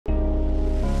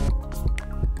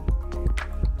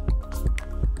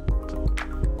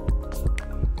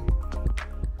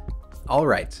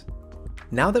Alright,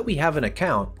 now that we have an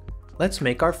account, let's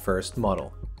make our first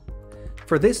model.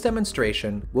 For this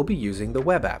demonstration, we'll be using the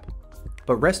web app,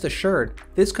 but rest assured,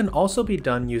 this can also be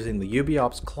done using the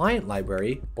UbiOps client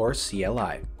library or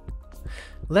CLI.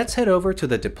 Let's head over to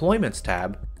the Deployments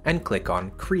tab and click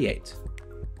on Create.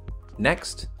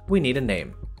 Next, we need a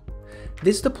name.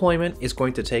 This deployment is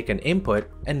going to take an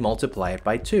input and multiply it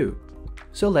by 2,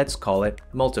 so let's call it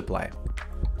Multiply.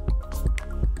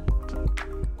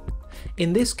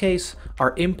 In this case,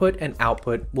 our input and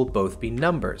output will both be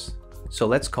numbers, so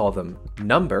let's call them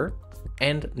number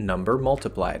and number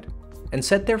multiplied, and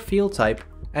set their field type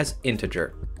as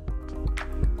integer.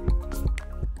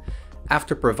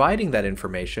 After providing that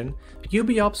information,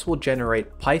 UbiOps will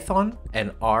generate Python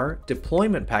and R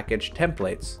deployment package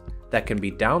templates that can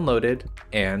be downloaded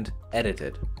and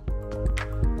edited.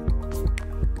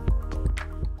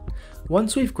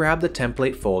 Once we've grabbed the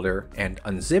template folder and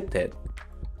unzipped it,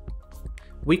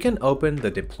 we can open the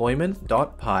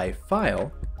deployment.py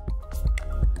file,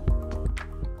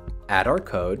 add our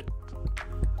code,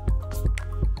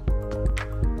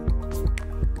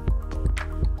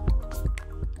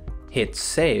 hit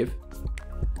save,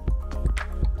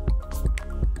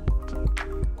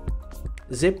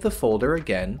 zip the folder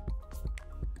again,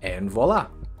 and voila!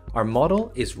 Our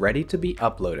model is ready to be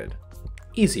uploaded.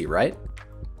 Easy, right?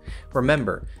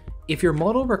 Remember, if your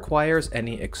model requires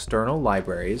any external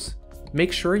libraries,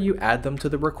 make sure you add them to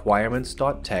the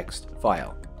requirements.txt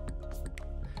file.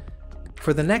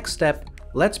 For the next step,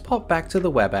 let's pop back to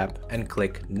the web app and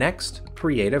click Next,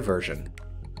 Create a Version.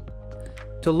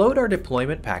 To load our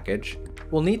deployment package,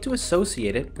 we'll need to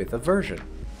associate it with a version.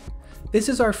 This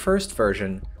is our first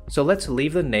version, so let's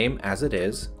leave the name as it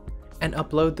is and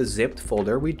upload the zipped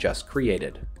folder we just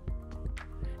created.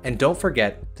 And don't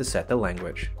forget to set the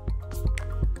language.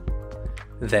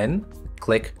 Then,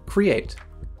 click Create.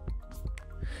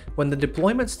 When the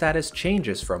deployment status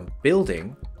changes from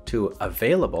building to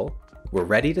available, we're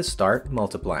ready to start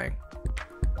multiplying.